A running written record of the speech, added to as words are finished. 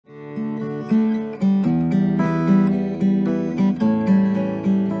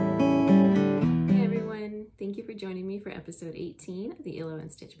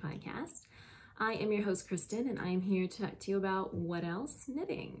podcast. I am your host, Kristen, and I am here to talk to you about what else?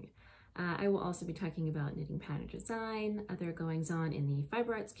 Knitting. I will also be talking about knitting pattern design, other goings-on in the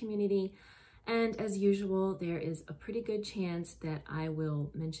fiber arts community, and as usual, there is a pretty good chance that I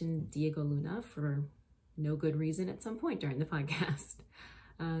will mention Diego Luna for no good reason at some point during the podcast.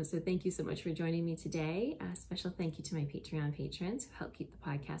 So thank you so much for joining me today. A special thank you to my Patreon patrons who help keep the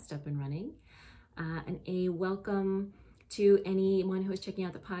podcast up and running. And a welcome to anyone who is checking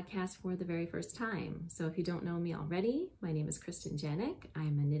out the podcast for the very first time. So if you don't know me already, my name is Kristen Janik.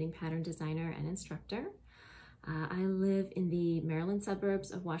 I'm a knitting pattern designer and instructor. I live in the Maryland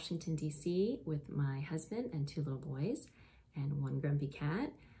suburbs of Washington, D.C. with my husband and 2 little boys and 1 grumpy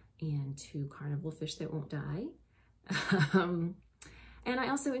cat and 2 carnival fish that won't die. And I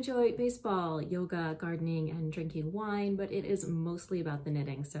also enjoy baseball, yoga, gardening, and drinking wine, but it is mostly about the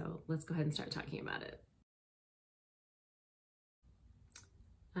knitting, so let's go ahead and start talking about it.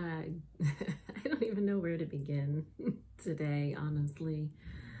 I don't even know where to begin today, honestly.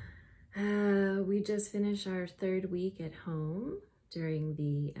 We just finished our 3rd week at home during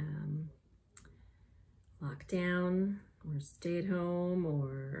the lockdown, or stay at home,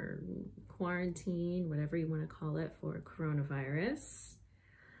 or quarantine, whatever you want to call it, for coronavirus.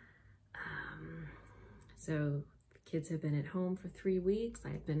 So the kids have been at home for 3 weeks.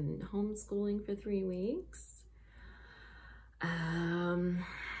 I've been homeschooling for 3 weeks.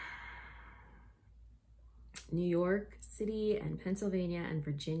 New York City and Pennsylvania and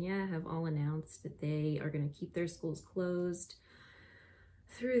Virginia have all announced that they are going to keep their schools closed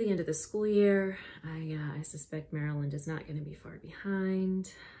through the end of the school year. I suspect Maryland is not going to be far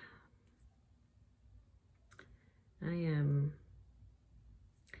behind.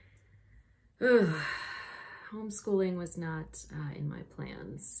 Homeschooling was not in my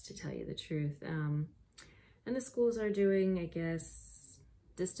plans, to tell you the truth. And the schools are doing, I guess,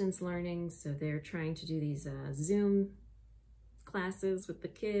 distance learning. So they're trying to do these Zoom classes with the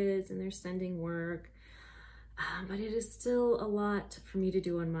kids, and they're sending work. But it is still a lot for me to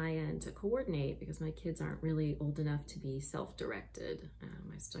do on my end to coordinate because my kids aren't really old enough to be self-directed.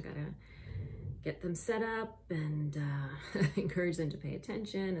 I still gotta get them set up and encourage them to pay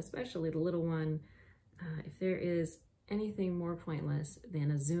attention, especially the little one. If there is anything more pointless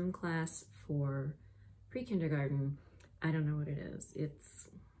than a Zoom class for pre-kindergarten, I don't know what it is. It's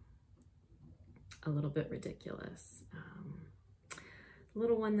a little bit ridiculous. The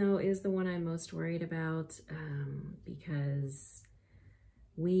little one, though, is the one I'm most worried about because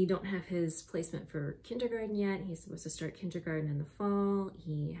we don't have his placement for kindergarten yet. He's supposed to start kindergarten in the fall.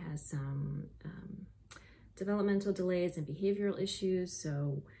 He has some developmental delays and behavioral issues,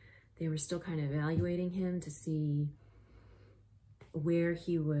 so they were still kind of evaluating him to see where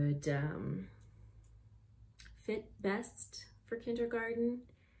he would fit best for kindergarten,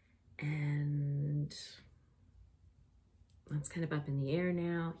 and that's kind of up in the air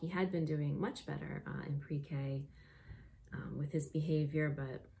now. He had been doing much better in pre-K with his behavior,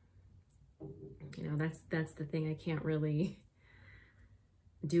 but you know, that's the thing I can't really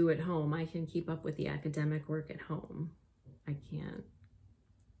do at home. I can keep up with the academic work at home. I can't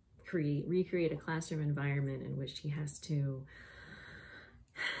recreate a classroom environment in which he has to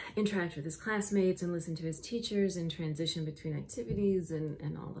interact with his classmates and listen to his teachers and transition between activities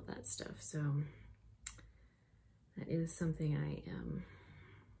and all of that stuff. So that is something I am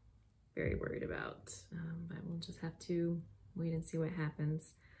very worried about, but we'll just have to wait and see what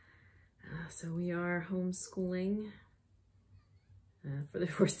happens. So we are homeschooling for the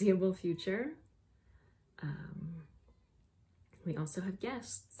foreseeable future. We also have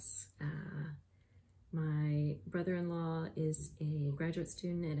guests. My brother-in-law is a graduate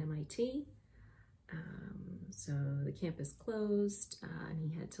student at MIT. So the campus closed and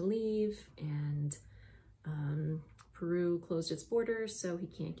he had to leave, and Peru closed its borders, so he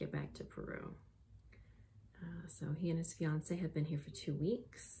can't get back to Peru. So he and his fiance have been here for 2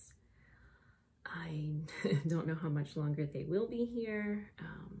 weeks. I don't know how much longer they will be here.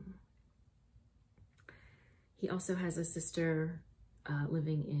 He also has a sister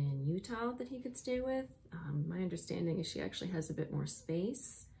living in Utah that he could stay with. My understanding is she actually has a bit more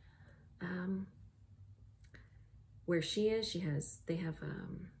space. Where she is, they have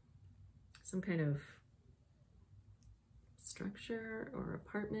some kind of structure or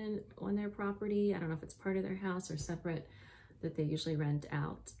apartment on their property. I don't know if it's part of their house or separate, that they usually rent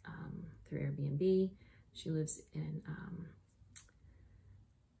out through Airbnb. She lives in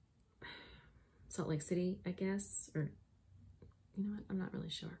Salt Lake City, I guess, or you know what, I'm not really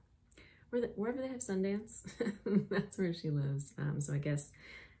sure. Wherever they have Sundance, that's where she lives. So I guess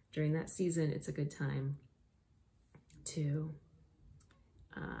during that season, it's a good time to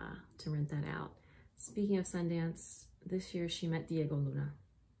to rent that out. Speaking of Sundance, this year she met Diego Luna.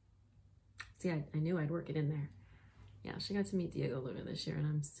 See, I knew I'd work it in there. Yeah, she got to meet Diego Luna this year, and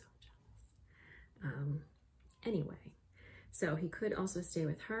I'm so jealous. Anyway, so he could also stay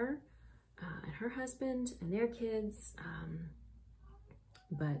with her and her husband and their kids,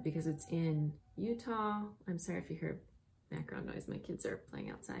 but because it's in Utah, I'm sorry if you hear background noise, my kids are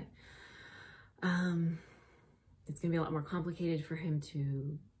playing outside. It's gonna be a lot more complicated for him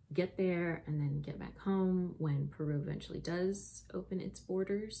to get there and then get back home when Peru eventually does open its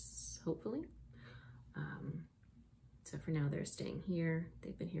borders, hopefully. So for now, they're staying here.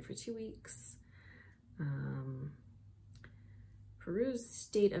 They've been here for 2 weeks. Peru's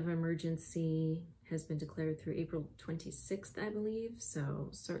state of emergency has been declared through April 26th, I believe. So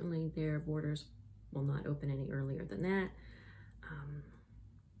certainly their borders will not open any earlier than that.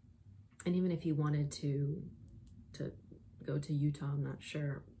 And even if you wanted to go to Utah, I'm not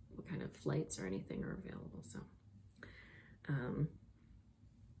sure what kind of flights or anything are available. So,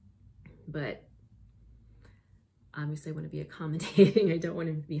 but obviously I want to be accommodating. I don't want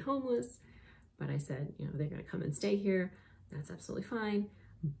him to be homeless, but I said, you know, they're going to come and stay here. That's absolutely fine,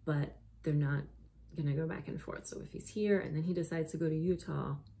 but they're not going to go back and forth. So if he's here and then he decides to go to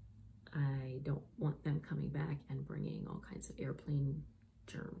Utah, I don't want them coming back and bringing all kinds of airplane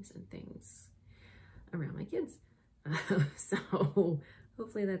germs and things around my kids. So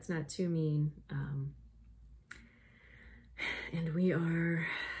hopefully that's not too mean. And we are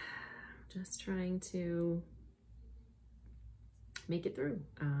just trying to make it through.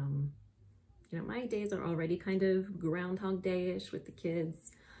 You know, my days are already kind of Groundhog Day-ish with the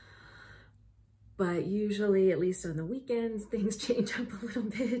kids, but usually, at least on the weekends, things change up a little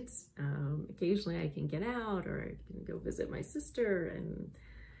bit. Occasionally I can get out, or I can go visit my sister, and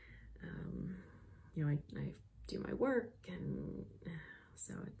you know, I do my work, and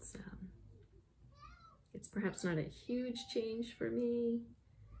so it's perhaps not a huge change for me.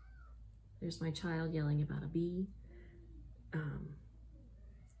 There's my child yelling about a bee.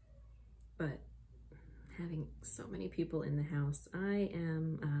 But having so many people in the house,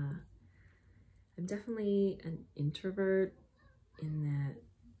 I'm definitely an introvert in that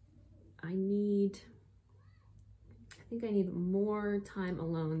I think I need more time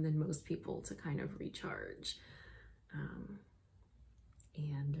alone than most people to kind of recharge.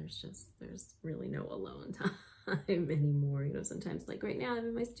 And there's really no alone time anymore. You know, sometimes like right now I'm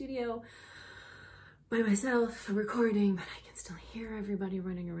in my studio by myself recording, but I can still hear everybody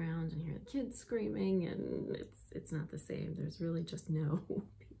running around and hear the kids screaming, and it's not the same. There's really just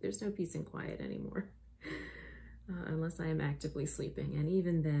there's no peace and quiet anymore, unless I am actively sleeping. And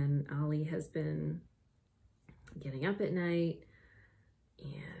even then, Ollie has been getting up at night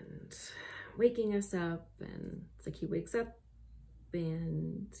and waking us up, and it's like he wakes up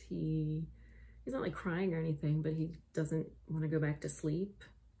and he's not like crying or anything, but he doesn't want to go back to sleep.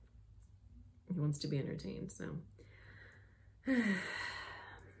 He wants to be entertained, so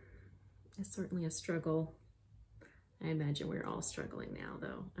it's certainly a struggle. I imagine we're all struggling now,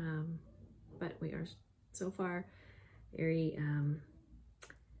 though, but we are so far very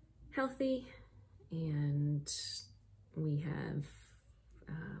healthy, and we have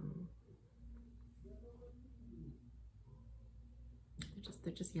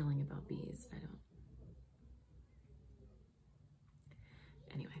they're just yelling about bees.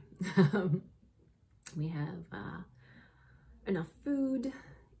 Anyway. We have enough food,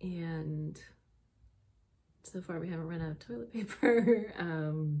 and so far we haven't run out of toilet paper.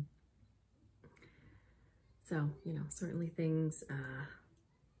 So, you know, certainly things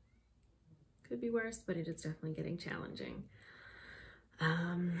could be worse, but it is definitely getting challenging.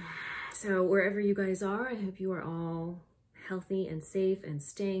 So wherever you guys are, I hope you are all healthy and safe and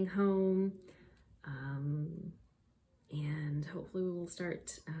staying home. And hopefully we will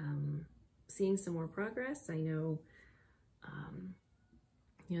start seeing some more progress. I know,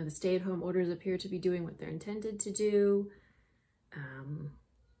 you know, the stay-at-home orders appear to be doing what they're intended to do,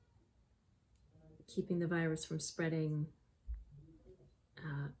 keeping the virus from spreading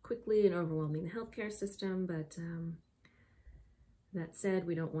quickly and overwhelming the healthcare system. But that said,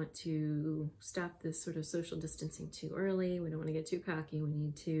 we don't want to stop this sort of social distancing too early. We don't want to get too cocky. We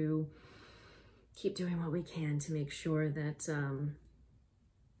need to keep doing what we can to make sure that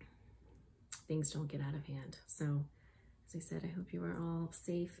things don't get out of hand. So, as I said, I hope you are all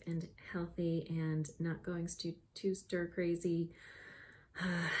safe and healthy and not going too stir crazy,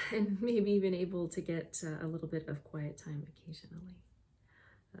 and maybe even able to get a little bit of quiet time occasionally.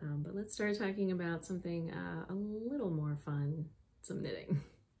 But let's start talking about something a little more fun, some knitting.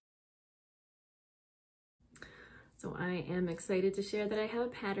 So I am excited to share that I have a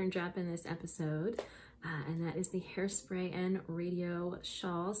pattern drop in this episode, and that is the Hairspray and Radio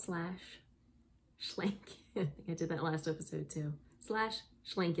shawl slash schlank. I think I did that last episode too. Slash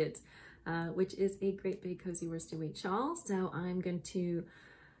schlanket, which is a great big cozy worsted weight shawl. So I'm going to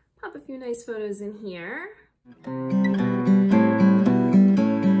pop a few nice photos in here.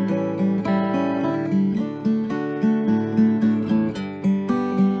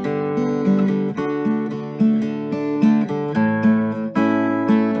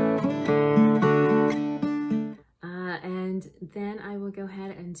 And then I will go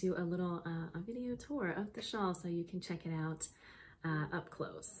ahead and do a little a video tour of the shawl so you can check it out up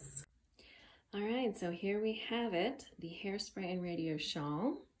close. All right, so here we have it, the Hairspray and Radio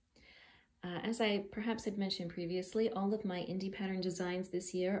shawl. As I perhaps had mentioned previously, all of my indie pattern designs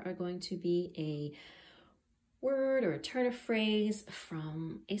this year are going to be a word or a turn of phrase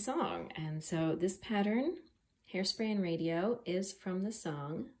from a song. And so this pattern, Hairspray and Radio, is from the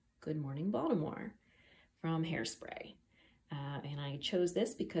song Good Morning Baltimore from Hairspray. And I chose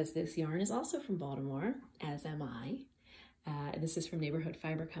this because this yarn is also from Baltimore, as am I. This is from Neighborhood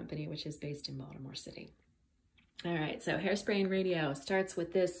Fiber Company, which is based in Baltimore City. All right, so Hairspray and Radio starts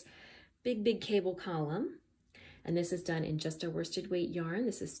with this big cable column, and this is done in just a worsted weight yarn.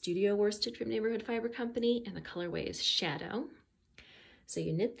 This is Studio Worsted from Neighborhood Fiber Company, and the colorway is Shadow. So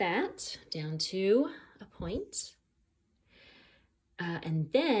you knit that down to a point, and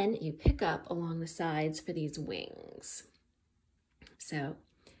then you pick up along the sides for these wings. So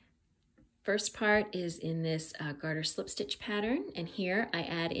first part is in this garter slip stitch pattern, and here I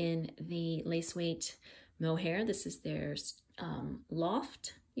add in the lace weight mohair. This is their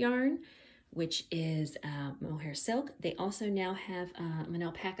Loft yarn, which is mohair silk. They also now have an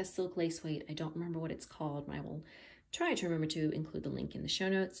alpaca silk lace weight. I don't remember what it's called, but I will try to remember to include the link in the show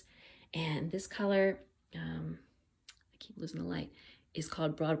notes. And this color, I keep losing the light, is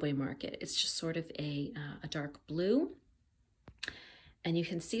called Broadway Market. It's just sort of a dark blue. And you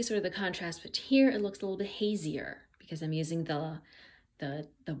can see sort of the contrast, but here it looks a little bit hazier because I'm using the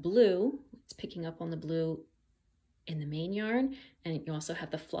blue. It's picking up on the blue in the main yarn, and you also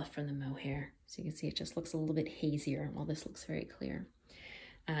have the fluff from the mohair. So you can see it just looks a little bit hazier, while this looks very clear.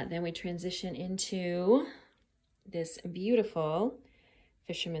 Then we transition into this beautiful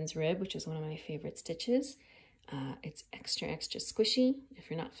fisherman's rib, which is one of my favorite stitches. It's extra squishy. If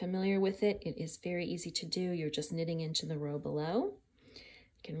you're not familiar with it, it is very easy to do. You're just knitting into the row below.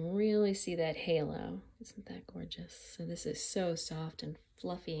 You can really see that halo. Isn't that gorgeous? So this is so soft and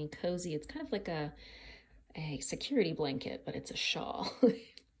fluffy and cozy. It's kind of like a security blanket, but it's a shawl.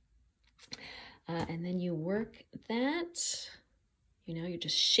 And then you work that, you know, you're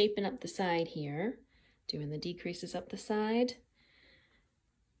just shaping up the side here, doing the decreases up the side.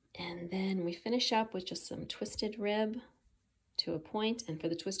 And then we finish up with just some twisted rib to a point. And for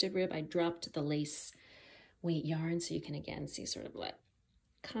the twisted rib, I dropped the lace weight yarn, so you can again see sort of that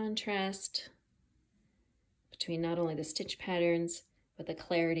contrast between not only the stitch patterns, but the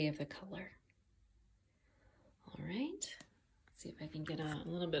clarity of the color. All right, let's see if I can get a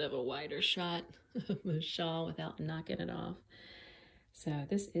little bit of a wider shot of the shawl without knocking it off. So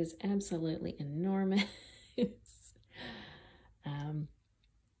this is absolutely enormous.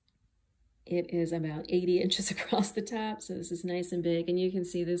 It is about 80 inches across the top, so this is nice and big, and you can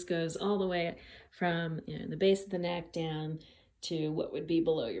see this goes all the way from the base of the neck down to what would be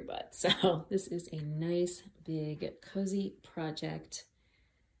below your butt. So this is a nice, big, cozy project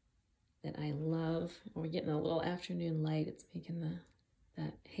that I love. We're getting a little afternoon light. It's making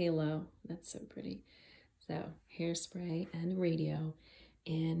that halo. That's so pretty. So Hairspray and Radio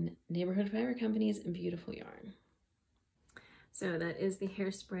in Neighborhood Fiber Company's beautiful yarn. So that is the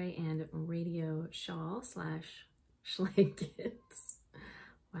Hairspray and Radio shawl slash blankets.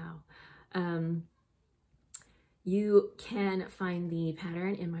 Wow. You can find the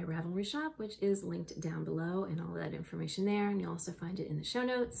pattern in my Ravelry shop, which is linked down below, and all that information there. And you'll also find it in the show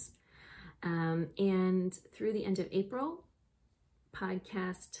notes. And through the end of April,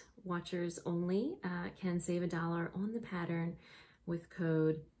 podcast watchers only can save $1 on the pattern with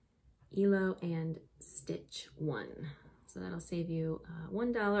code Hilo and Stitch 1. So that'll save you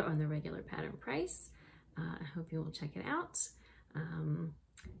 $1 on the regular pattern price. I hope you will check it out.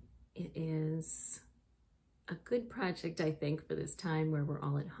 It is a good project, I think, for this time where we're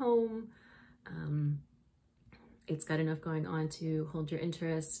all at home. It's got enough going on to hold your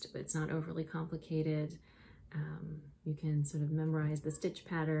interest, but it's not overly complicated. You can sort of memorize the stitch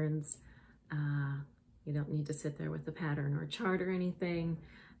patterns. You don't need to sit there with a pattern or a chart or anything.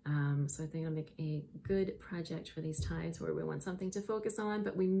 So I think it'll make a good project for these times where we want something to focus on,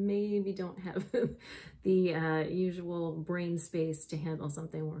 but we maybe don't have the usual brain space to handle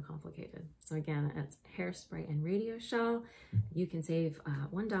something more complicated. So again, it's Hairspray and Radio shawl. You can save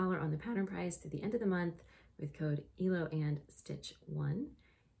 $1 on the pattern price through the end of the month with code Hilo and Stitch 1.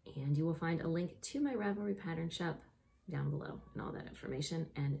 And you will find a link to my Ravelry pattern shop down below and all that information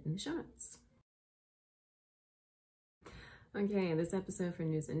and in the show notes. Okay, this episode for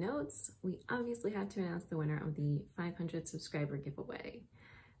News and Notes, we obviously have to announce the winner of the 500 subscriber giveaway.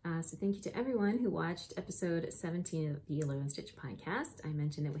 So thank you to everyone who watched episode 17 of the Hilo and Stitch podcast. I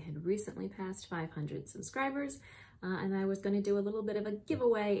mentioned that we had recently passed 500 subscribers, and I was going to do a little bit of a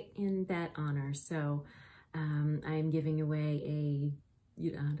giveaway in that honor. So I'm giving away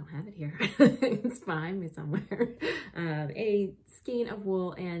I don't have it here. It's behind me somewhere. A skein of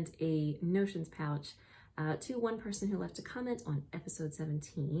wool and a notions pouch to one person who left a comment on episode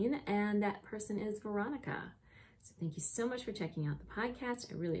 17, and that person is Veronica. So thank you so much for checking out the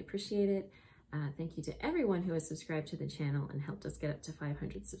podcast. I really appreciate it. Thank you to everyone who has subscribed to the channel and helped us get up to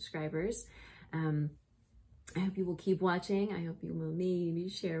 500 subscribers. I hope you will keep watching. I hope you will maybe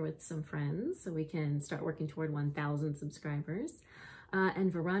share with some friends so we can start working toward 1,000 subscribers.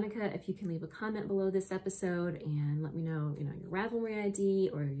 And Veronica, if you can leave a comment below this episode and let me know, your Ravelry ID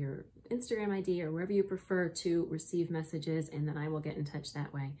or your Instagram ID or wherever you prefer to receive messages, and then I will get in touch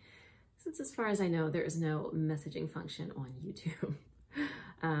that way. Since as far as I know, there is no messaging function on YouTube.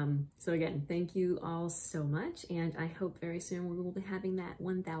 So again, thank you all so much, and I hope very soon we will be having that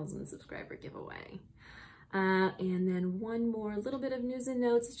 1,000 subscriber giveaway. And then one more little bit of news and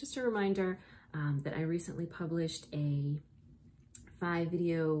notes. It's just a reminder that I recently published a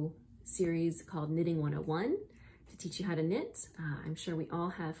 5-video series called Knitting 101 to teach you how to knit. I'm sure we all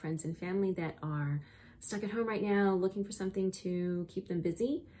have friends and family that are stuck at home right now looking for something to keep them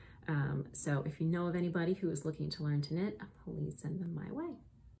busy. So if you know of anybody who is looking to learn to knit, please send them my way.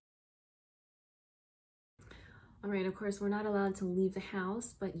 All right, of course, we're not allowed to leave the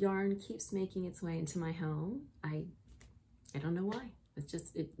house, but yarn keeps making its way into my home. I don't know why. It's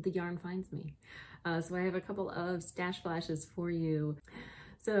just, the yarn finds me. So I have a couple of stash flashes for you.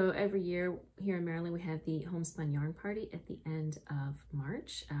 So every year here in Maryland, we have the Homespun Yarn Party at the end of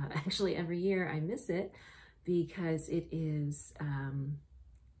March. Actually, every year I miss it because it is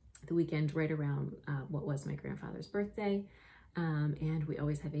the weekend right around what was my grandfather's birthday. And we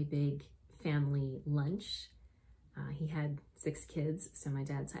always have a big family lunch. He had 6 kids, so my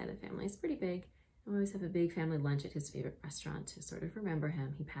dad's side of the family is pretty big. We always have a big family lunch at his favorite restaurant to sort of remember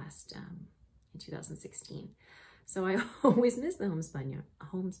him. He passed in 2016. So I always miss the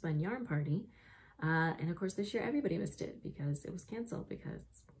homespun yarn party. And of course this year everybody missed it because it was canceled because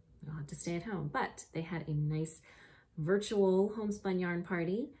we all had to stay at home. But they had a nice virtual homespun yarn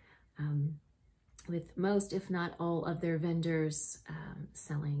party with most, if not all, of their vendors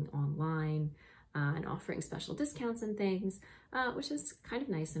selling online and offering special discounts and things, which is kind of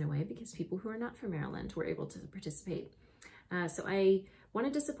nice in a way because people who are not from Maryland were able to participate. So I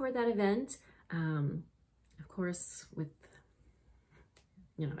wanted to support that event. Of course, with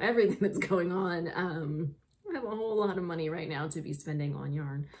everything that's going on, I have a whole lot of money right now to be spending on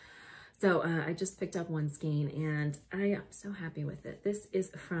yarn. So I just picked up one skein and I am so happy with it. This is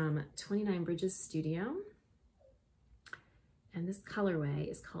from 29 Bridges Studio, and this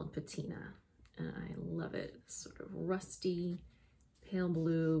colorway is called Patina. And I love it. Sort of rusty, pale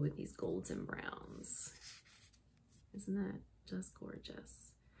blue with these golds and browns. Isn't that just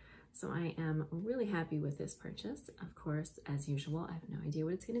gorgeous? So I am really happy with this purchase. Of course, as usual, I have no idea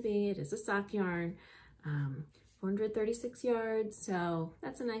what it's going to be. It is a sock yarn, 436 yards. So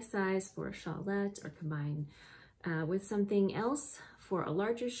that's a nice size for a shawlette or combine with something else for a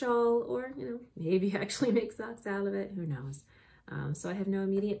larger shawl, or, maybe actually make socks out of it. Who knows? So I have no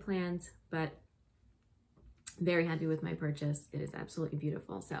immediate plans, but very happy with my purchase. It is absolutely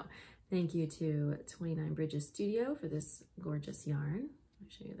beautiful. So thank you to 29 Bridges Studio for this gorgeous yarn. I'll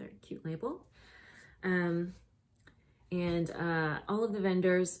show you their cute label. And all of the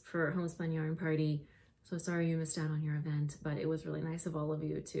vendors for Homespun Yarn Party, so sorry you missed out on your event, but it was really nice of all of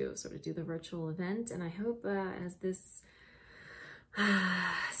you to sort of do the virtual event. And I hope as this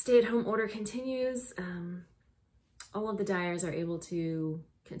stay-at-home order continues, all of the dyers are able to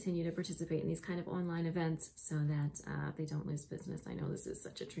continue to participate in these kind of online events so that they don't lose business. I know this is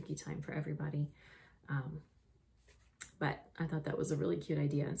such a tricky time for everybody, but I thought that was a really cute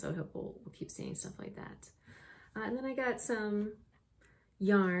idea, and so I hope we'll keep seeing stuff like that. And then I got some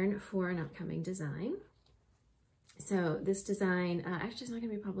yarn for an upcoming design. So this design actually is not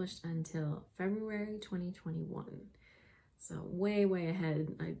going to be published until February 2021. So way, way ahead.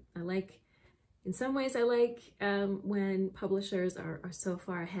 I like, in some ways I like when publishers are so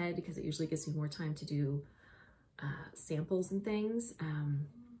far ahead, because it usually gives me more time to do samples and things.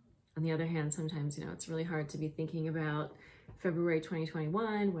 On the other hand, sometimes, you know, it's really hard to be thinking about February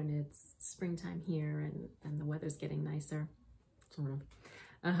 2021 when it's springtime here and the weather's getting nicer, sort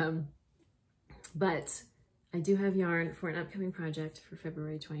of. But I do have yarn for an upcoming project for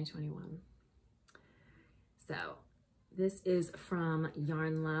February 2021. So this is from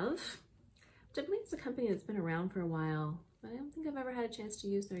Yarn Love, which I believe is a company that's been around for a while, but I don't think I've ever had a chance to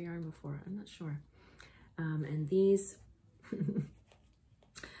use their yarn before. I'm not sure. And these,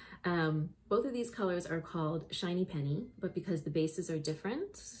 both of these colors are called Shiny Penny, but because the bases are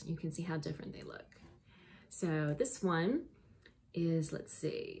different, you can see how different they look. So this one is, let's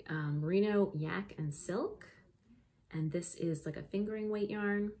see, Merino Yak and Silk. And this is like a fingering weight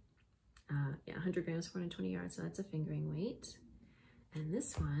yarn. Yeah, 100 grams, 420 yards, so that's a fingering weight. And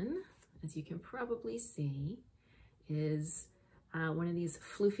this one, as you can probably see, is one of these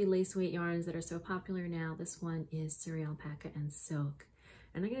floofy lace weight yarns that are so popular now. This one is Surrey Alpaca and Silk.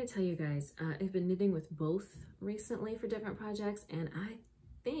 And I gotta tell you guys, I've been knitting with both recently for different projects, and I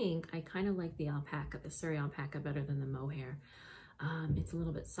think I kind of like the alpaca, the Surrey Alpaca, better than the mohair. It's a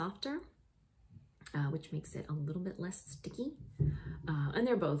little bit softer, which makes it a little bit less sticky. And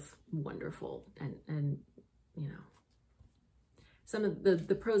they're both wonderful, and you know, some of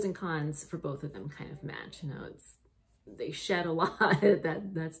the pros and cons for both of them kind of match. You know, they shed a lot,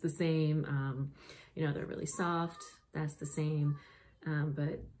 that's the same. You know, they're really soft, that's the same.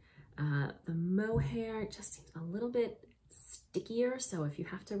 But the mohair just seems a little bit stickier, so if you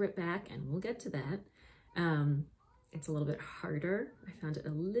have to rip back, and we'll get to that, it's a little bit harder. I found it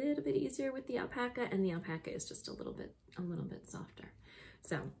a little bit easier with the alpaca, and the alpaca is just a little bit softer.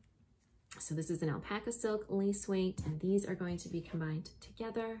 So this is an alpaca silk lace weight, and these are going to be combined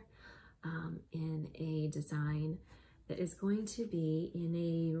together in a design that is going to be in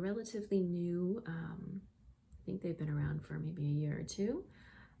a relatively new, I think they've been around for maybe a year or two,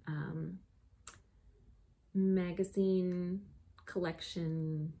 magazine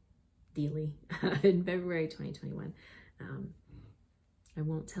collection dealy in February 2021. I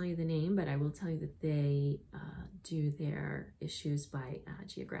won't tell you the name, but I will tell you that they do their issues by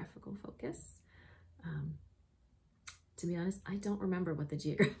geographical focus. To be honest, I don't remember what the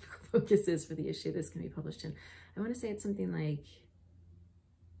geographical focus is for the issue this can be published in. I want to say it's something like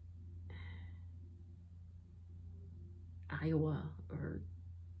Iowa or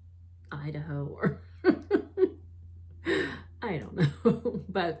Idaho or I don't know,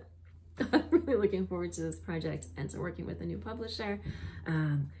 but I'm really looking forward to this project and to working with a new publisher.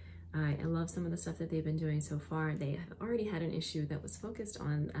 I love some of the stuff that they've been doing so far. They have already had an issue that was focused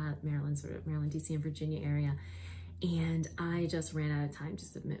on Maryland, sort of Maryland, DC, and Virginia area, and I just ran out of time to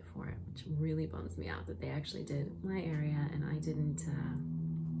submit for it, which really bums me out that they actually did my area and I didn't.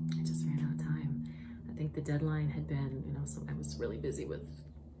 I just ran out of time. I think the deadline had been, you know, so I was really busy with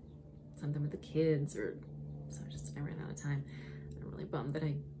something with the kids, or so I ran out of time. I'm really bummed that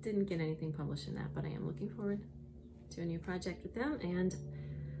I didn't get anything published in that, but I am looking forward to a new project with them and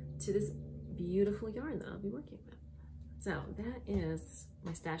to this beautiful yarn that I'll be working with. So that is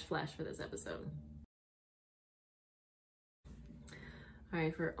my stash flash for this episode. All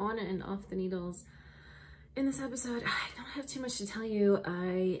right, for on and off the needles in this episode, I don't have too much to tell you.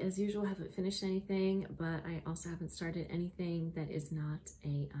 I, as usual, haven't finished anything, but I also haven't started anything that is not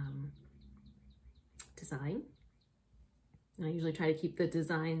a design. I usually try to keep the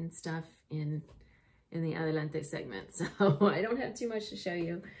design stuff in the Adelante segment, so I don't have too much to show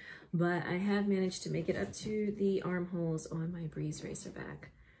you, but I have managed to make it up to the armholes on my Breeze Racerback.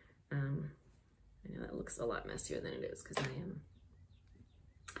 I know that looks a lot messier than it is because I am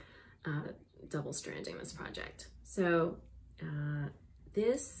double stranding this project. So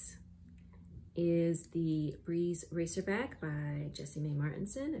this is the Breeze Racerback by Jessie Mae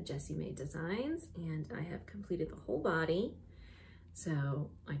Martinson of Jessie Mae Designs, and I have completed the whole body. So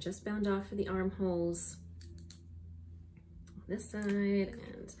I just bound off for the armholes on this side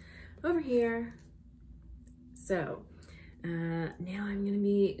and over here. So now I'm going to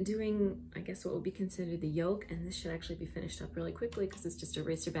be doing, I guess, what will be considered the yoke, and this should actually be finished up really quickly because it's just a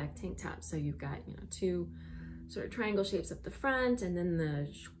racerback tank top. So you've got, you know, two sort of triangle shapes up the front, and then the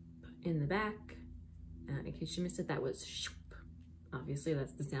in the back. In case you missed it, that was shoop. Obviously,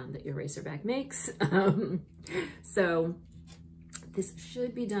 that's the sound that your racerback makes. So this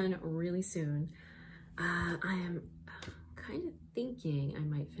should be done really soon. I am kind of thinking I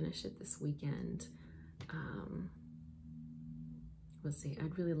might finish it this we'll see.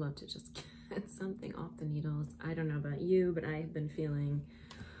 I'd really love to just get something off the needles. I don't know about you, but I've been feeling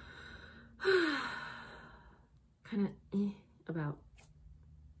kind of about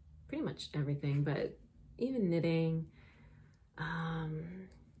pretty much everything, but even knitting.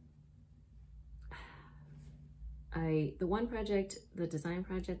 The one project, the design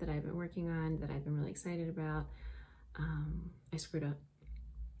project that I've been working on that I've been really excited about, I screwed up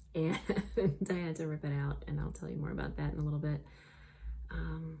and I had to rip it out, and I'll tell you more about that in a little bit.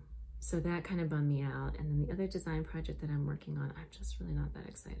 So that kind of bummed me out. And then the other design project that I'm working on, I'm just really not that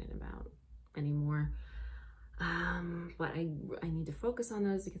excited about anymore. But I need to focus on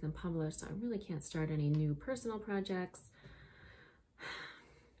those to get them published, so I really can't start any new personal projects.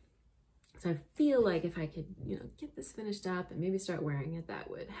 So I feel like if I could, get this finished up and maybe start wearing it, that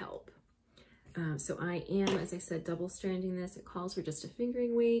would help. So I am, as I said, double stranding this. It calls for just a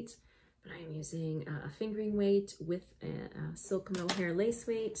fingering weight, but I am using a fingering weight with a silk mohair lace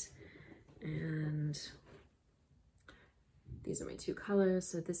weight. And these are my two colors.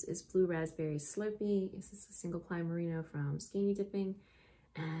 So this is Blue Raspberry Slopey. This is a single ply merino from Skinny Dipping.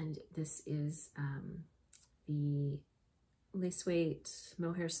 And this is the lace weight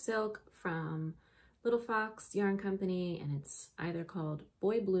mohair silk from Little Fox Yarn Company, and it's either called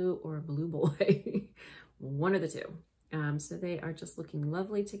Boy Blue or Blue Boy, one of the two. So they are just looking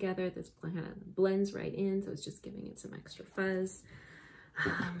lovely together. This kind of blends right in, so it's just giving it some extra fuzz.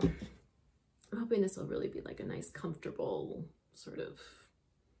 I'm hoping this will really be like a nice, comfortable sort of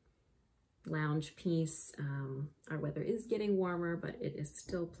lounge piece. Our weather is getting warmer, but it is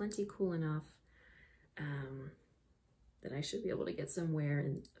still plenty cool enough that I should be able to get some wear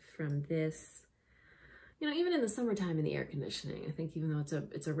from this. Even in the summertime in the air conditioning, I think even though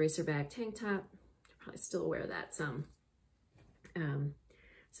it's a racer bag tank top, I'll probably still wear that some.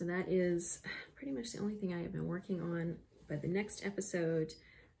 So that is pretty much the only thing I have been working on. By the next episode,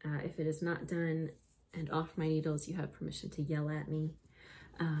 if it is not done and off my needles, you have permission to yell at me.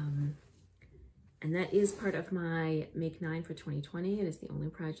 And that is part of my Make 9 for 2020. It is the only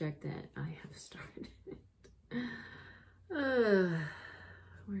project that I have started.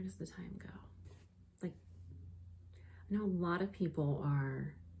 Where does the time go? Like, I know a lot of people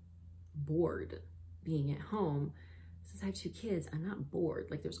are bored being at home. Since I have 2 kids, I'm not bored.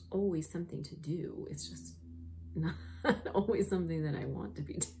 Like, there's always something to do. It's just not always something that I want to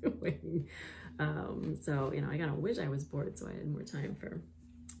be doing. So, I kind of wish I was bored so I had more time for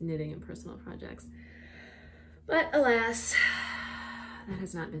knitting and personal projects. But alas, that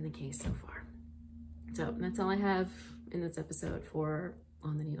has not been the case so far. So that's all I have in this episode for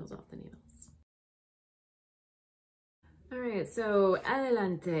On the Needles, Off the Needles. All right, so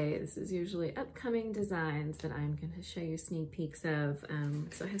Adelante. This is usually upcoming designs that I'm going to show you sneak peeks of.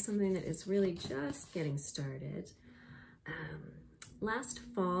 So I have something that is really just getting started. Last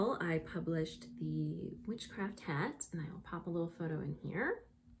fall, I published the Witchcraft hat, and I will pop a little photo in here.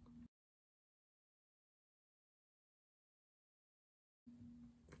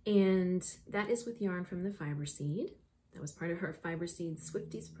 And that is with yarn from the Fiber Seed. That was part of her Fiber Seed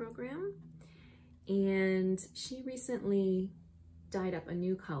Swifties program. And she recently dyed up a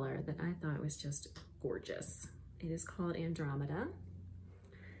new color that I thought was just gorgeous. It is called Andromeda.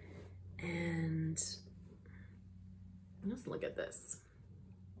 And let's look at this.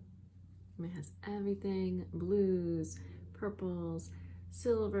 It has everything, blues, purples,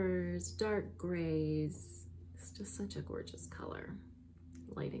 silvers, dark grays. It's just such a gorgeous color.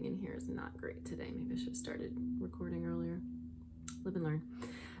 Lighting in here is not great today. Maybe I should have started recording earlier. Live and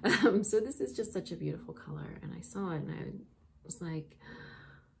learn. So this is just such a beautiful color, and I saw it and I was like,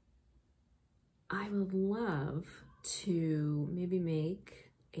 I would love to maybe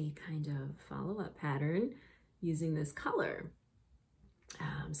make a kind of follow-up pattern using this color.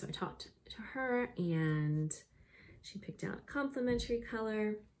 So I talked to her and she picked out a complementary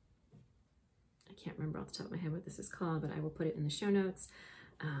color. I can't remember off the top of my head what this is called, but I will put it in the show notes.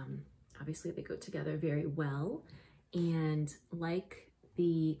 Obviously they go together very well, and like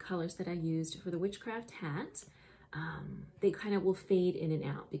the colors that I used for the Witchcraft hat, they kind of will fade in and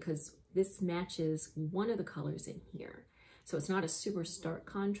out because this matches one of the colors in here. So it's not a super stark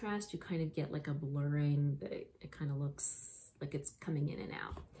contrast. You kind of get like a blurring that it kind of looks like it's coming in and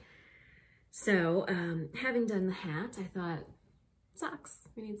out. So having done the hat, I thought, socks,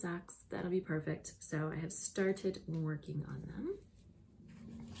 we need socks. That'll be perfect. So I have started working on them.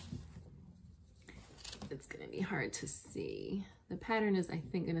 It's going to be hard to see. The pattern is, I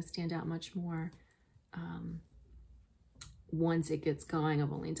think, going to stand out much more once it gets going.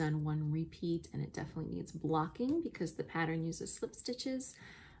 I've only done one repeat, and it definitely needs blocking because the pattern uses slip stitches.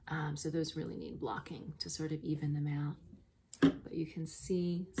 So those really need blocking to sort of even them out. but you can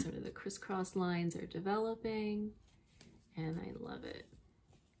see sort of the crisscross lines are developing, and I love it.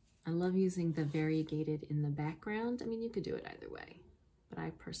 I love using the variegated in the background. I mean, you could do it either way, but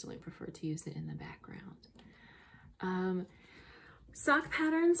I personally prefer to use it in the background. Sock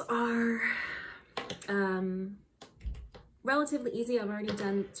patterns are relatively easy. I've already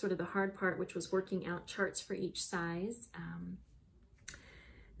done sort of the hard part, which was working out charts for each size.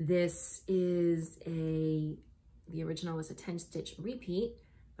 This is the original was a 10-stitch repeat,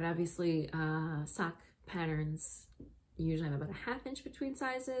 but obviously sock patterns usually have about a 1/2 inch between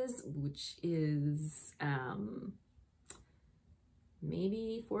sizes, which is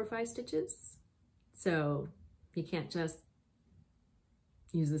maybe 4 or 5 stitches. So you can't just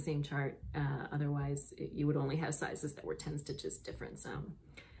use the same chart. Otherwise you would only have sizes that were 10 stitches difference.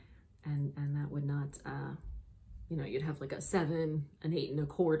 And that would not, you know, you'd have like a 7, an 8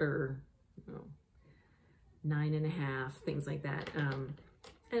 1/4, you know, 9 1/2, things like that.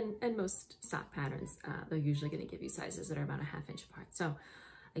 And most sock patterns, they're usually going to give you sizes that are about a 1/2 inch apart. So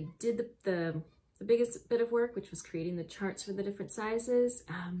I did the biggest bit of work, which was creating the charts for the different sizes.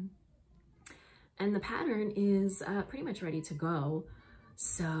 And the pattern is pretty much ready to go.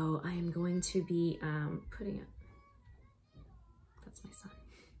 So I am going to be putting it, that's my son.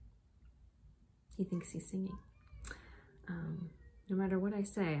 He thinks he's singing. No matter what I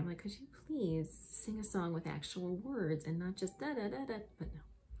say, I'm like, could you please sing a song with actual words and not just da da da da, but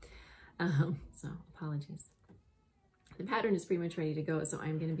no. So apologies. The pattern is pretty much ready to go, so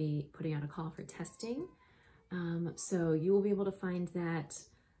I'm going to be putting out a call for testing. So you will be able to find that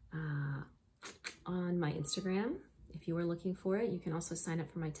on my Instagram. If you are looking for it, you can also sign up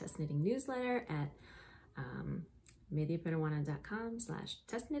for my test knitting newsletter at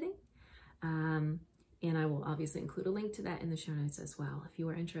mediaparawana.com/testknitting. And I will obviously include a link to that in the show notes as well. If you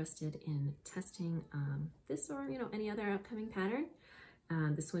are interested in testing this or, you know, any other upcoming pattern,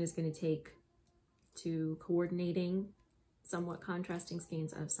 this one is going to take to coordinating somewhat contrasting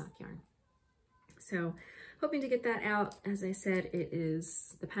skeins of sock yarn. So hoping to get that out. As I said,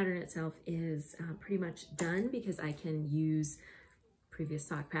 the pattern itself is pretty much done because I can use previous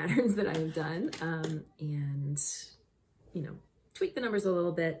sock patterns that I have done and, you know, tweak the numbers a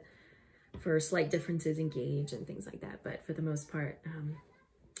little bit for slight differences in gauge and things like that. But for the most part,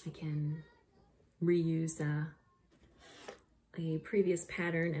 I can reuse a previous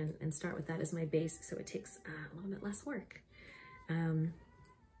pattern and start with that as my base, so it takes a little bit less work.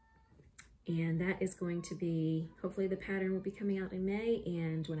 And that is going to be, hopefully the pattern will be coming out in May,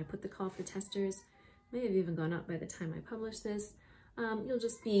 and when I put the call for testers, may have even gone up by the time I publish this, you'll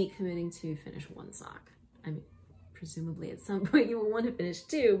just be committing to finish 1 sock. I mean, presumably at some point you will want to finish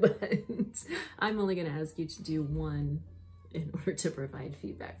 2, but I'm only going to ask you to do 1 in order to provide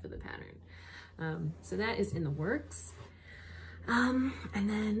feedback for the pattern. So that is in the works. And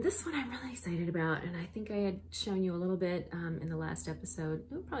then this one I'm really excited about, and I think I had shown you a little bit in the last episode.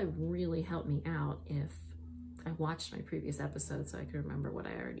 It would probably really help me out if I watched my previous episode so I could remember what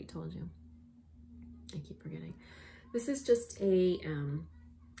I already told you. I keep forgetting. This is just a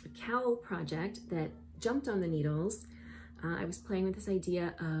cowl project that jumped on the needles. I was playing with this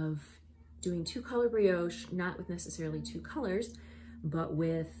idea of doing 2-color brioche, not with necessarily 2 colors, but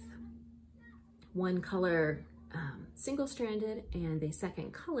with 1 color single-stranded and a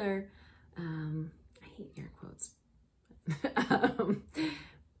second color, I hate air quotes,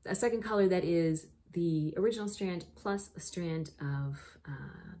 a second color that is the original strand plus a strand of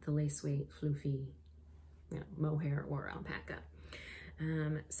the lace weight floofy, you know, mohair or alpaca.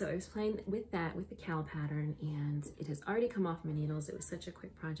 So I was playing with that with the cowl pattern, and it has already come off my needles. It was such a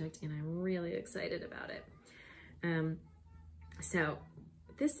quick project and I'm really excited about it. So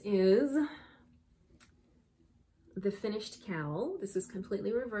this is the finished cowl. This is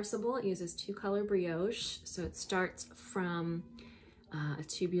completely reversible. It uses 2-color brioche. So it starts from a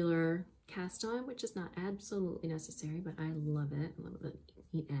tubular cast on, which is not absolutely necessary, but I love it. I love the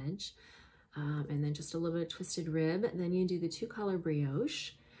neat edge. And then just a little bit of twisted rib. Then you do the 2-color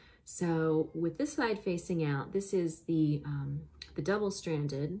brioche. So with this side facing out, this is the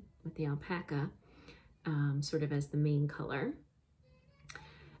double-stranded with the alpaca sort of as the main color.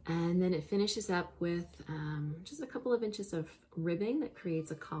 And then it finishes up with just a couple of inches of ribbing that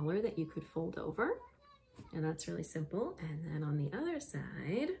creates a collar that you could fold over. And that's really simple. And then on the other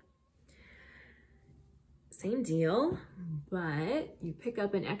side, same deal, but you pick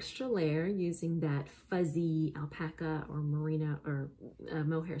up an extra layer using that fuzzy alpaca or merino or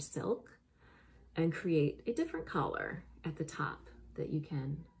mohair silk and create a different collar at the top that you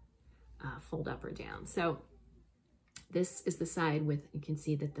can fold up or down. So this is the side with, you can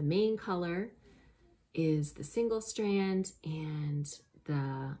see that the main color is the single strand, and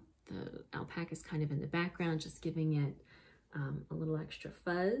the alpaca is kind of in the background, just giving it a little extra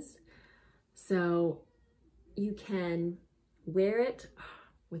fuzz. So you can wear it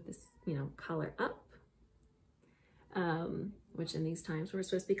with this, you know, collar up, which in these times we're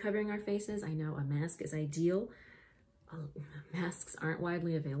supposed to be covering our faces. I know a mask is ideal. Masks aren't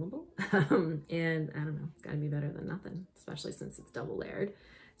widely available, and I don't know, it's got to be better than nothing, especially since it's double layered.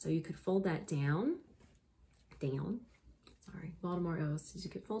 So you could fold that down, sorry, Baltimore O's. So you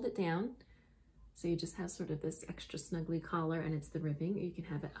could fold it down, so you just have sort of this extra snuggly collar, and it's the ribbing, or you can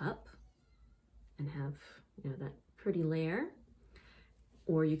have it up and have, you know, that pretty layer,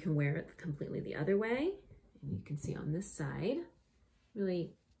 or you can wear it completely the other way. And you can see on this side,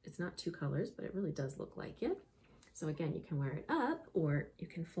 really, it's not two colors, but it really does look like it. So again, you can wear it up, or you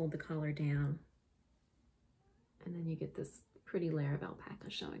can fold the collar down, and then you get this pretty layer of alpaca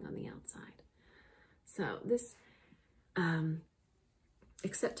showing on the outside. So this,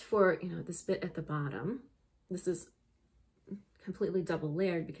 except for, you know, this bit at the bottom, this is completely double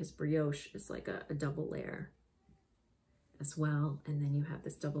layered because brioche is like a double layer as well. And then you have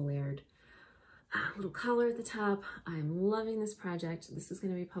this double layered little collar at the top. I'm loving this project. This is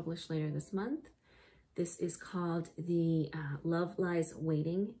going to be published later this month. This is called the Love Lies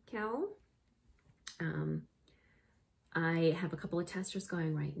Waiting cowl. I have a couple of testers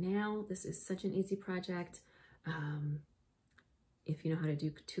going right now. This is such an easy project if you know how to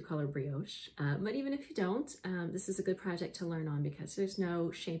do two-color brioche. But even if you don't, this is a good project to learn on because there's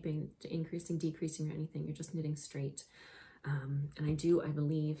no shaping, increasing, decreasing, or anything. You're just knitting straight. And I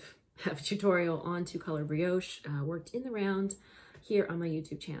believe, have a tutorial on two-color brioche worked in the round here on my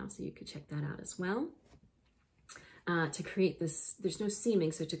YouTube channel, so you could check that out as well. To create this, there's no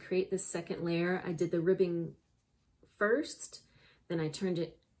seaming, so to create this second layer, I did the ribbing first, then I turned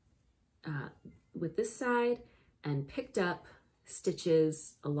it with this side and picked up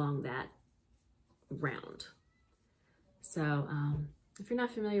stitches along that round. So if you're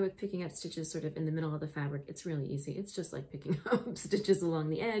not familiar with picking up stitches sort of in the middle of the fabric, it's really easy. It's just like picking up stitches along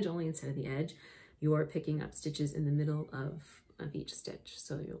the edge, only instead of the edge, you're picking up stitches in the middle of each stitch.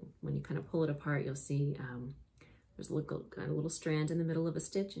 So when you kind of pull it apart, you'll see there's a little strand in the middle of a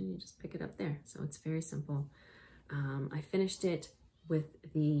stitch, and you just pick it up there. So it's very simple. I finished it with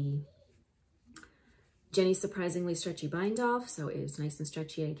the Jenny Surprisingly Stretchy Bind Off, so it was nice and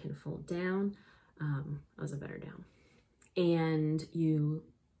stretchy and can fold down. That was a better down. And you,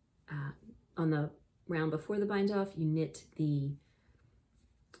 on the round before the bind off, you knit the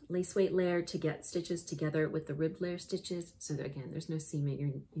lace weight layer to get stitches together with the ribbed layer stitches. So that, again, there's no seaming,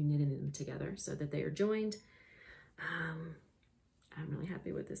 you're knitting them together so that they are joined. I'm really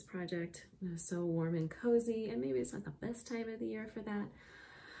happy with this project. It was so warm and cozy, and maybe it's not the best time of the year for that,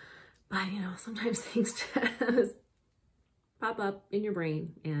 but you know, sometimes things just pop up in your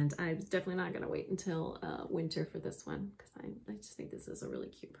brain, and I was definitely not going to wait until winter for this one because I just think this is a really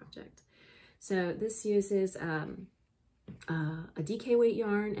cute project. So this uses a DK weight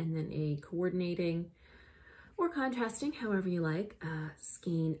yarn and then a coordinating or contrasting, however you like,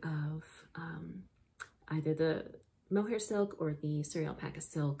 skein of either the mohair silk or the Surrey alpaca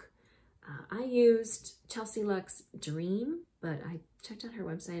silk. I used Chelsea Luck's Dream, but I checked out her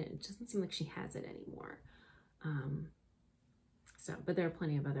website and it doesn't seem like she has it anymore. But there are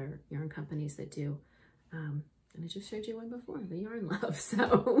plenty of other yarn companies that do. And I just showed you one before, the Yarn Love.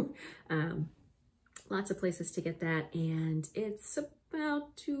 So lots of places to get that. And it's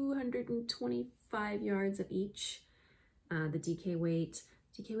about 225 yards of each. The DK weight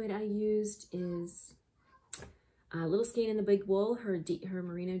I used is Little Skein in the Big Wool, her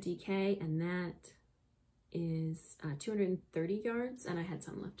Merino DK, and that is 230 yards, and I had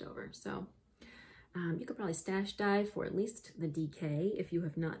some left over. So you could probably stash dye for at least the DK if you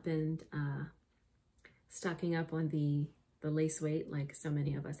have not been stocking up on the lace weight like so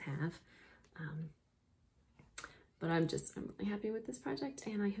many of us have. But I'm really happy with this project,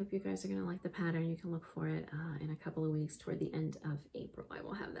 and I hope you guys are going to like the pattern. You can look for it in a couple of weeks toward the end of April. I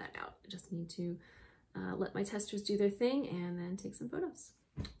will have that out. I just need to let my testers do their thing and then take some photos.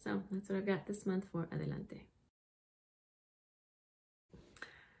 So that's what I've got this month for Adelante.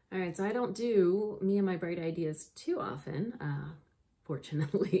 All right, so I don't do me and my bright ideas too often,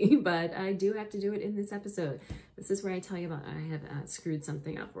 fortunately, but I do have to do it in this episode. This is where I tell you about I have screwed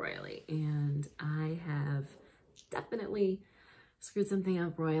something up royally, and I have definitely screwed something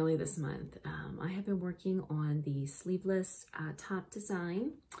up royally this month. I have been working on the sleeveless top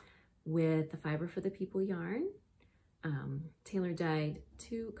design with the Fiber for the People yarn. Taylor dyed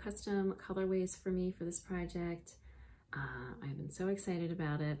 2 custom colorways for me for this project. I've been so excited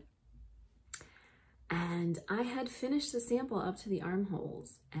about it. And I had finished the sample up to the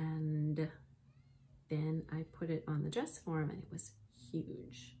armholes, and then I put it on the dress form, and it was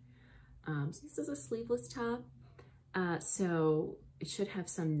huge. So this is a sleeveless top, so it should have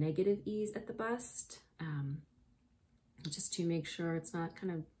some negative ease at the bust, just to make sure it's not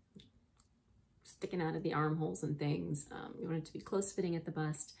kind of sticking out of the armholes and things. You want it to be close fitting at the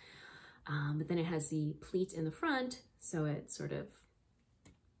bust, but then it has the pleat in the front, so it sort of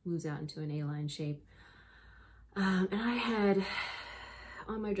moves out into an A-line shape. And I had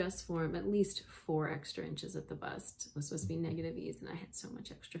on my dress form at least 4 extra inches at the bust. It was supposed to be negative ease, and I had so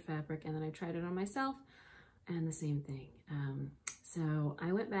much extra fabric, and then I tried it on myself and the same thing. So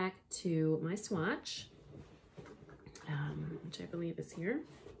I went back to my swatch, which I believe is here.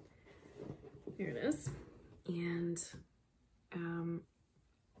 Here it is. And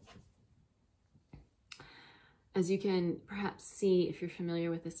as you can perhaps see, if you're familiar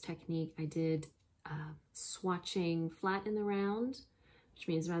with this technique, I did swatching flat in the round, which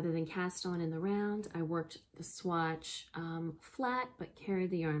means rather than cast on in the round, I worked the swatch flat but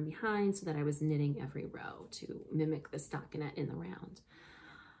carried the yarn behind so that I was knitting every row to mimic the stockinette in the round.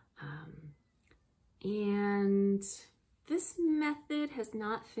 And this method has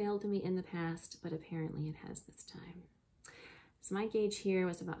not failed me in the past, but apparently it has this time. So my gauge here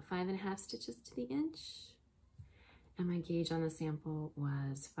was about 5.5 stitches to the inch. And my gauge on the sample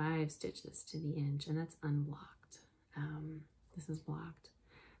was 5 stitches to the inch, and that's unblocked. This is blocked.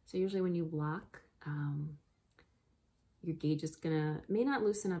 So usually when you block, your gauge is may not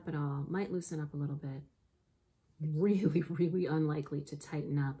loosen up at all, might loosen up a little bit. Really, really unlikely to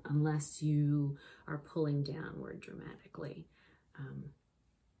tighten up unless you are pulling downward dramatically.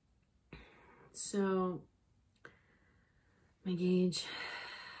 So my gauge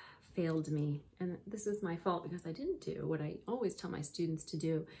failed me, and this is my fault because I didn't do what I always tell my students to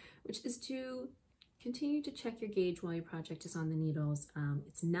do, which is to continue to check your gauge while your project is on the needles.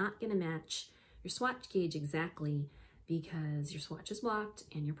 It's not going to match your swatch gauge exactly because your swatch is blocked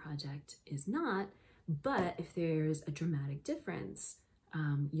and your project is not, but if there's a dramatic difference,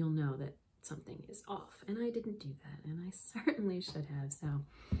 you'll know that something is off, and I didn't do that, and I certainly should have. So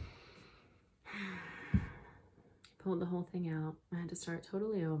pulled the whole thing out. I had to start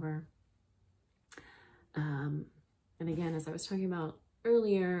totally over. And again, as I was talking about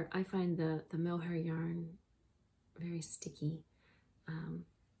earlier, I find the mohair yarn very sticky,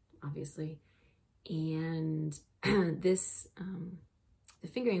 obviously. And this, the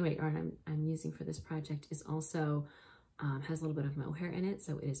fingering weight yarn I'm using for this project is also, has a little bit of mohair in it,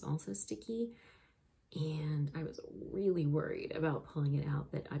 so it is also sticky. And I was really worried about pulling it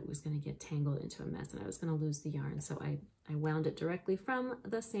out, that I was going to get tangled into a mess and I was going to lose the yarn. So I wound it directly from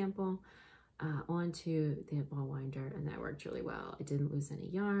the sample onto the ball winder, and that worked really well. I didn't lose any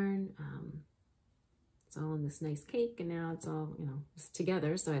yarn. It's all in this nice cake, and now it's all, you know, just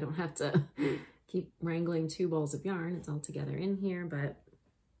together, so I don't have to keep wrangling 2 balls of yarn. It's all together in here, but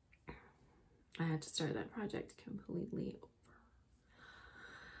I had to start that project completely over.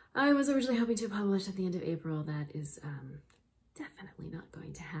 I was originally hoping to publish at the end of April. That is definitely not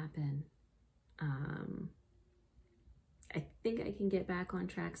going to happen. I think I can get back on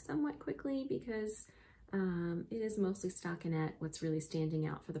track somewhat quickly because it is mostly stockinette. What's really standing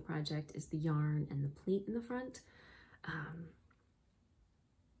out for the project is the yarn and the pleat in the front.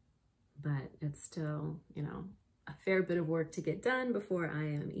 But it's still, you know, a fair bit of work to get done before I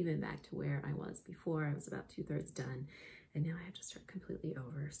am even back to where I was before. I was about 2/3 done. And now I have to start completely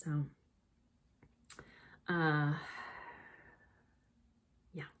over. So,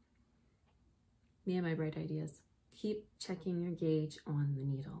 yeah. Me and my bright ideas. Keep checking your gauge on the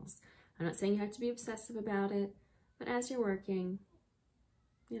needles. I'm not saying you have to be obsessive about it, but as you're working,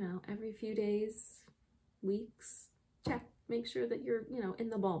 you know, every few days, weeks, check. Make sure that you're, you know, in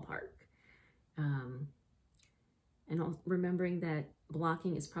the ballpark. And remembering that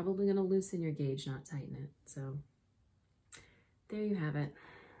blocking is probably going to loosen your gauge, not tighten it. So, there you have it.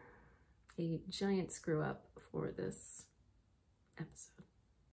 A giant screw up for this episode.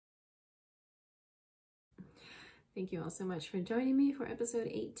 Thank you all so much for joining me for episode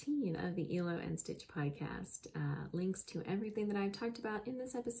 18 of the Hilo and Stitch podcast. Links to everything that I've talked about in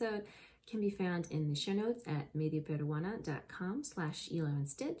this episode can be found in the show notes at medioperuana.com/Hilo and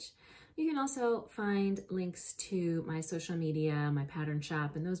Stitch. You can also find links to my social media, my pattern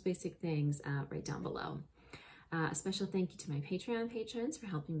shop, and those basic things right down below. A special thank you to my Patreon patrons for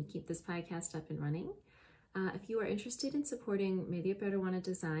helping me keep this podcast up and running. If you are interested in supporting Media Peruana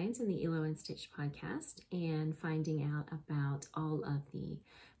Designs and the Hilo and Stitch podcast and finding out about all of the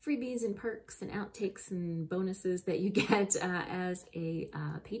freebies and perks and outtakes and bonuses that you get as a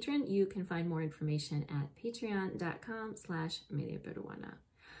patron, you can find more information at patreon.com/Media Peruana.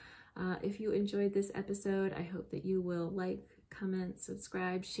 If you enjoyed this episode, I hope that you will like, comment,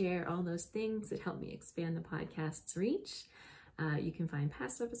 subscribe, share, all those things that help me expand the podcast's reach. You can find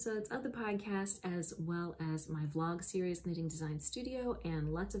past episodes of the podcast as well as my vlog series, Knitting Design Studio,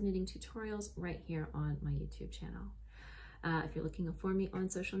 and lots of knitting tutorials right here on my YouTube channel. If you're looking for me on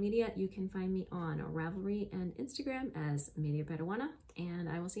social media, you can find me on Ravelry and Instagram as Media Peruana, and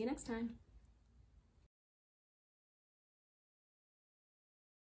I will see you next time.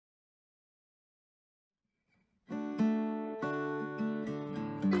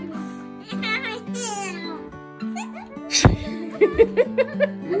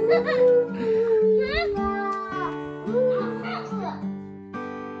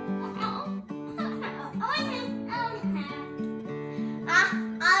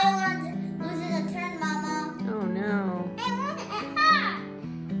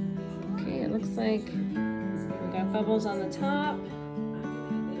 Like we got bubbles on the top,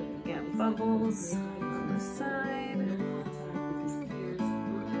 we got bubbles on the side,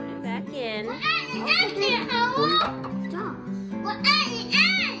 put it back in.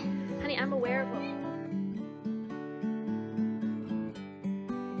 Honey, I'm aware of them.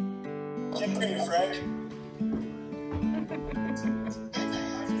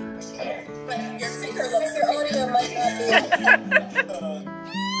 Your speaker looks, your audio might not be.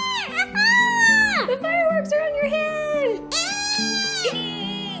 The fireworks are on your head!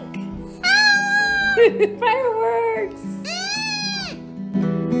 Fireworks!